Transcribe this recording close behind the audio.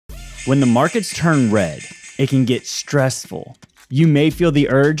When the markets turn red, it can get stressful. You may feel the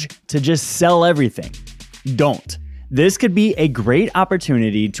urge to just sell everything. Don't. This could be a great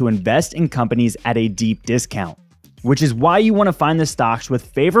opportunity to invest in companies at a deep discount, which is why you want to find the stocks with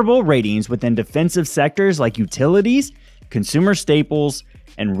favorable ratings within defensive sectors like utilities, consumer staples,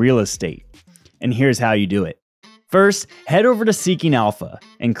 and real estate. And here's how you do it. First, head over to Seeking Alpha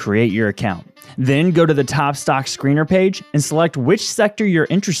and create your account. Then go to the top stock screener page and select which sector you're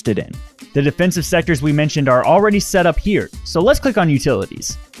interested in. The defensive sectors we mentioned are already set up here, so let's click on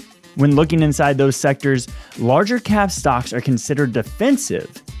utilities. When looking inside those sectors, larger cap stocks are considered defensive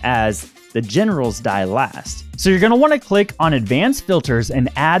as the generals die last. So you're going to want to click on advanced filters and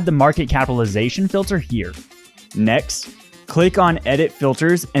add the market capitalization filter here. Next, click on edit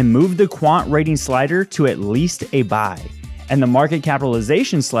filters and move the quant rating slider to at least a buy, and the market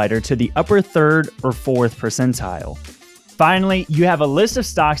capitalization slider to the upper third or fourth percentile. Finally, you have a list of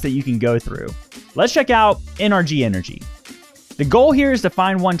stocks that you can go through. Let's check out NRG Energy. The goal here is to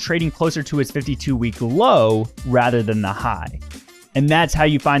find one trading closer to its 52-week low rather than the high. And that's how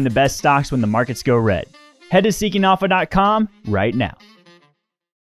you find the best stocks when the markets go red. Head to seekingalpha.com right now.